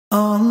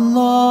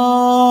Allahu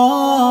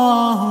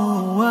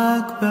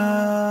Akbar.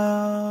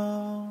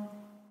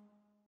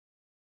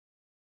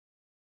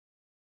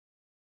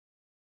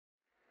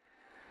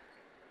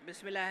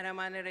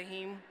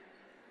 Bismillahirrahmanirrahim.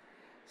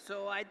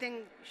 So I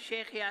think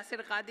Sheikh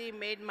Yasir Qadi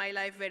made my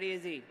life very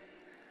easy.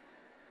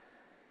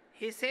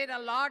 He said a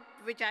lot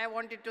which I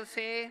wanted to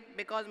say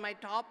because my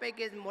topic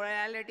is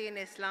morality in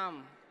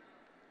Islam.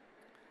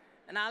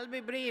 And I'll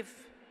be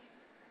brief,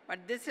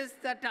 but this is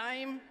the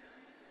time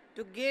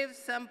to give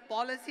some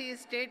policy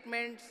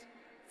statements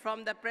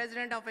from the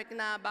President of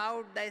ICNA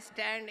about the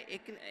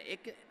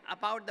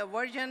about the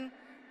version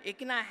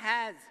ICNA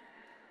has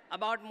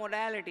about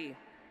morality.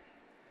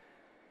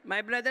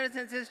 My brothers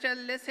and sisters,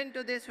 listen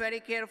to this very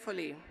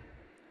carefully.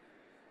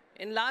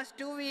 In last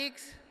 2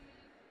 weeks,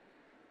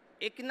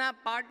 ICNA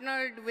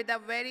partnered with a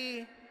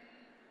very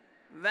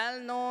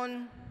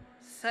well-known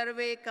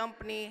survey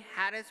company,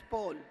 Harris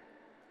Poll,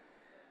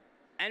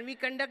 and we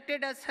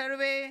conducted a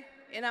survey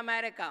in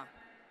America.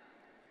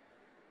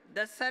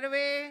 The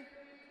survey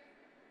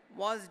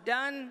was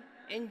done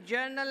in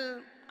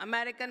journal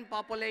American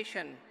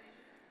Population.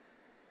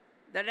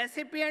 The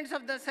recipients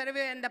of the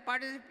survey and the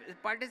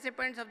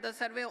participants of the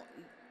survey,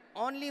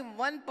 only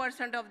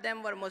 1% of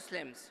them were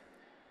Muslims.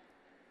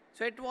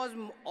 So it was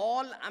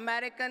all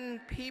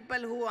American people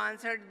who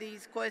answered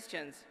these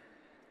questions.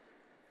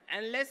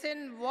 And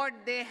listen what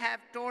they have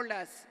told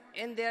us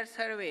in their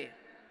survey.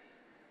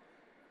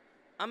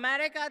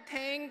 America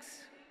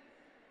thinks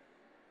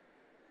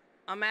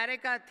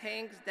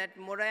that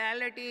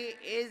morality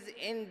is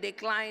in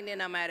decline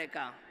in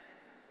America.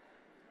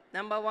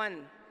 Number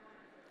one.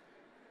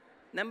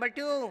 Number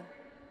two,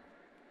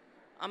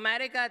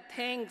 America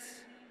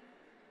thinks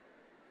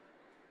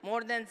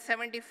more than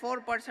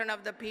 74%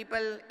 of the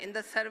people in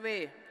the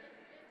survey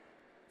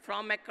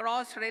from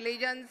across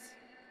religions,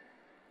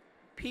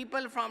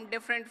 people from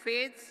different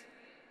faiths,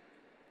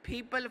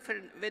 people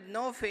with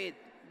no faith,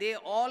 they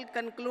all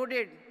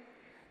concluded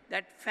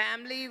that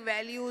family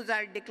values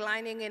are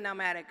declining in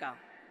America.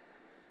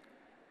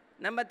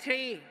 Number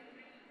three,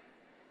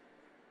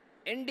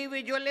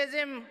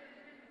 individualism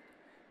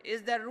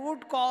is the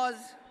root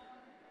cause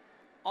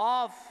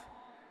of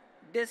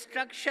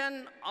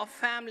destruction of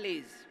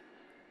families.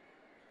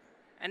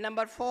 And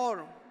number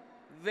four,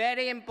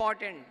 very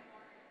important,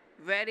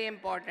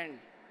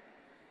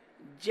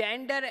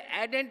 gender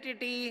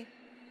identity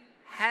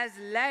has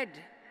led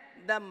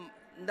the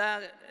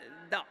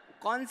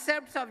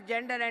concepts of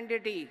gender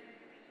identity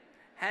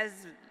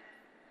has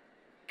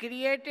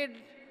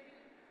created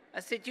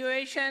a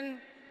situation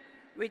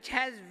which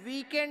has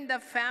weakened the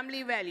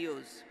family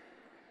values.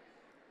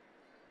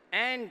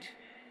 And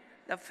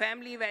the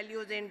family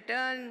values in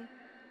turn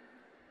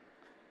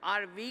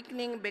are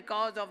weakening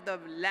because of the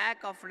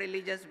lack of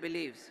religious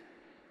beliefs.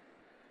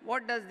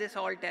 What does this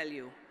all tell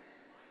you?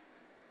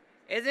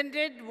 Isn't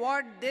it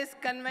what this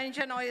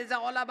convention is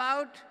all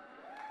about?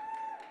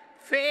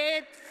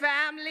 Faith,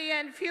 family,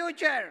 and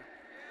future,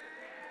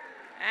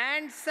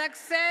 and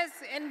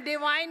success in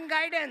divine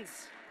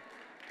guidance.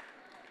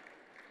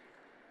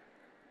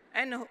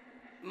 And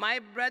my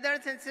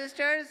brothers and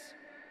sisters,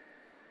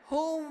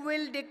 who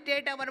will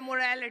dictate our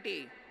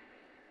morality?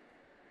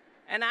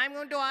 And I'm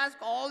going to ask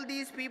all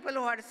these people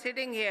who are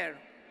sitting here,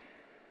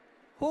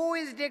 who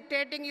is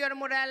dictating your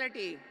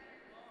morality?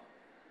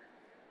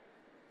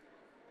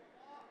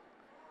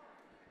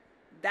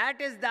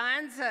 That is the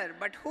answer,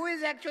 but who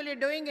is actually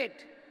doing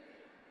it?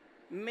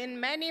 In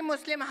many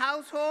Muslim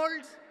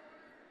households,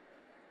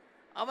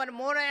 our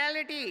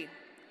morality,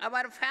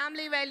 our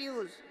family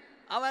values,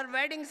 our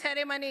wedding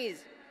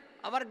ceremonies,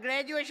 our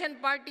graduation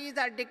parties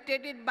are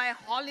dictated by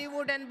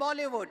Hollywood and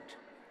Bollywood,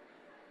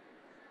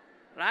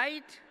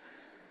 right?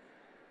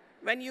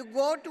 When you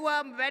go to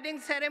a wedding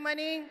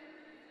ceremony,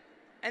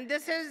 and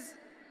this is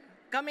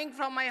coming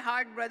from my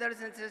heart,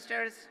 brothers and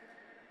sisters,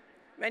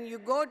 when you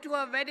go to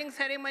a wedding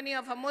ceremony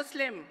of a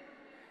Muslim,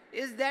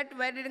 is that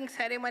wedding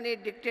ceremony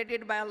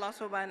dictated by Allah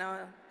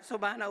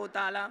subhanahu wa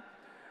ta'ala?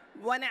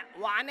 وَأَنَا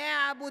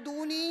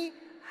عَبُدُونِي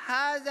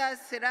هَذَا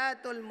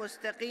صِرَاطُ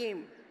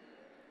الْمُسْتَقِيمِ.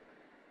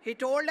 He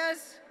told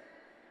us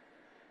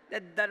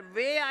that the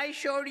way I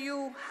showed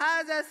you,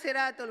 هَذَا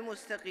صِرَاطُ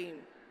الْمُسْتَقِيمِ.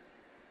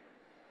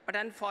 But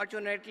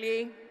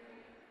unfortunately,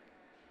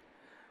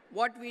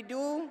 what we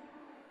do,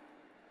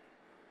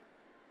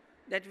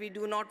 that we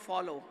do not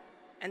follow.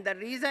 And the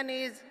reason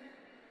is,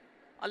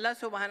 Allah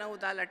subhanahu wa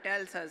ta'ala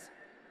tells us,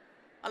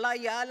 Allah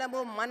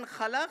ya'lamu man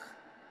khalaq,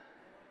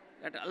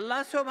 that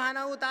Allah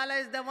subhanahu wa ta'ala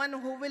is the one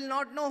who will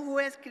not know who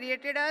has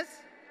created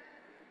us.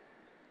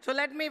 So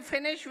let me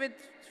finish with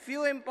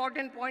few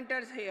important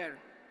pointers here.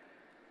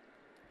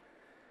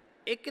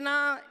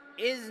 ICNA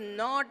is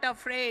not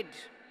afraid.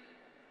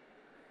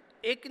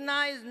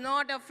 ICNA is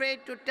not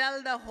afraid to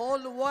tell the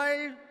whole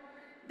world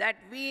that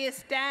we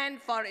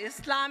stand for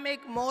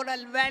Islamic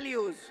moral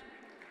values.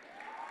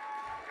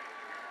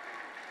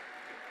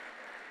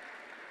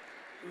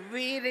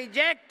 We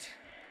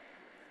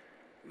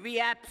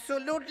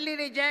absolutely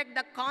reject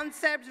the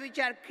concepts which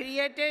are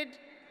created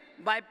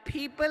by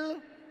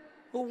people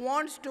who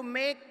wants to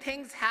make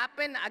things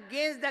happen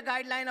against the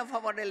guideline of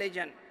our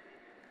religion.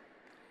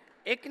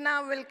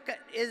 ICNA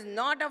is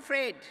not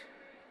afraid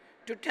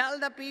to tell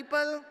the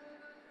people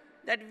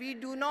that we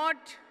do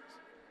not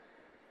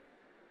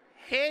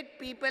hate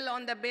people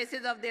on the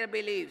basis of their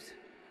beliefs.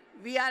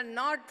 We are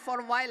not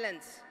for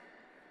violence,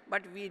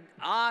 but we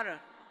are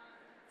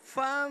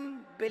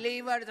firm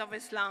believers of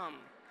Islam.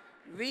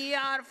 We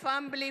are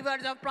firm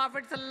believers of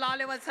Prophet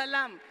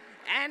ﷺ,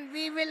 and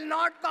we will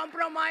not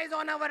compromise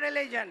on our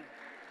religion.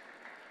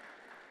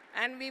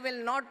 And we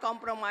will not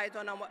compromise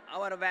on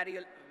our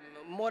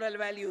moral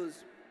values.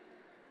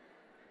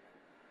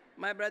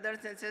 My brothers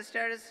and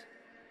sisters,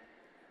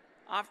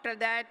 after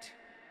that,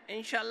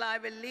 inshallah, I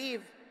will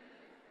leave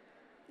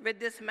with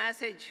this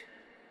message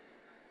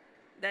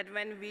that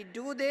when we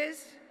do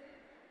this,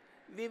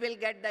 we will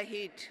get the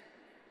heat.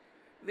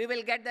 We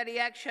will get the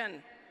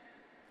reaction,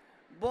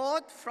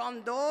 both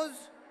from those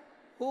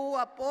who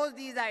oppose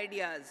these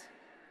ideas.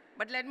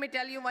 But let me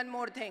tell you one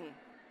more thing.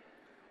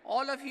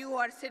 All of you who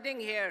are sitting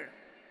here,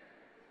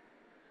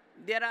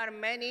 there are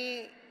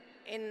many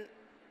in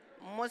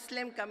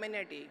Muslim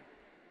community.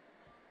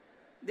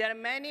 There are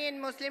many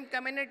in Muslim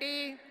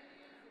community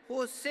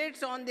who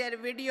sits on their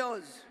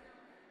videos,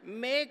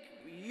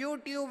 make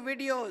YouTube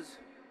videos,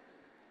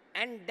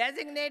 and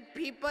designate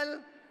people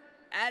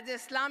as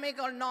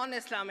Islamic or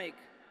non-Islamic.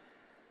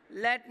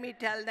 Let me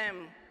tell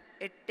them,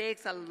 it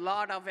takes a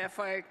lot of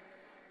effort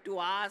to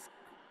ask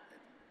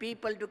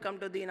people to come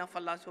to the deen of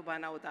Allah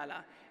subhanahu wa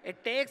ta'ala.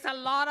 It takes a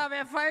lot of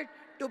effort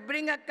to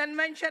bring a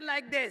convention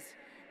like this.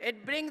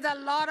 It brings a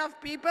lot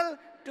of people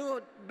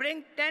to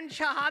bring 10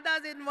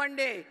 shahadas in one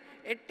day.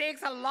 It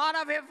takes a lot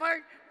of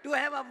effort to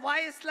have a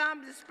why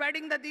Islam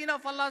spreading the deen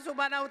of Allah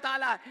subhanahu wa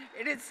ta'ala.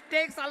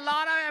 Takes a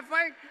lot of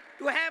effort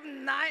to have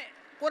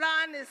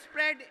Quran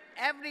spread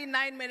every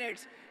 9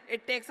 minutes.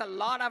 It takes a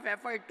lot of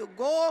effort to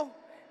go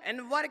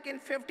and work in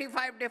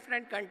 55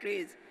 different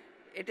countries.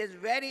 It is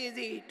very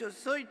easy to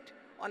sit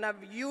on a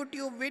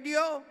YouTube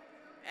video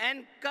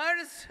and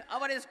curse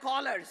our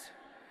scholars,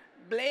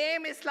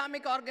 blame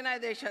Islamic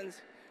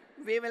organizations.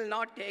 We will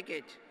not take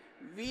it.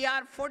 We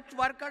are foot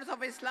workers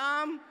of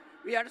Islam.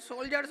 We are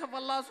soldiers of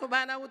Allah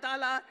subhanahu wa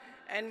ta'ala,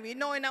 and we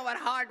know in our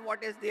heart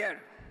what is there.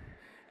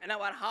 And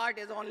our heart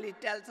only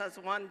tells us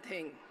one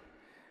thing,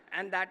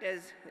 and that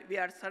is we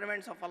are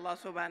servants of Allah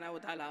subhanahu wa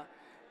ta'ala.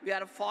 We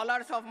are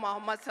followers of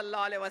Muhammad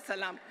sallallahu alaihi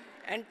wasallam.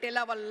 Until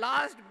our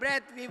last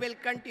breath, we will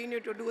continue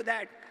to do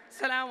that.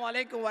 Assalamu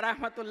alaikum wa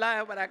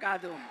rahmatullahi wa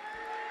barakatuh.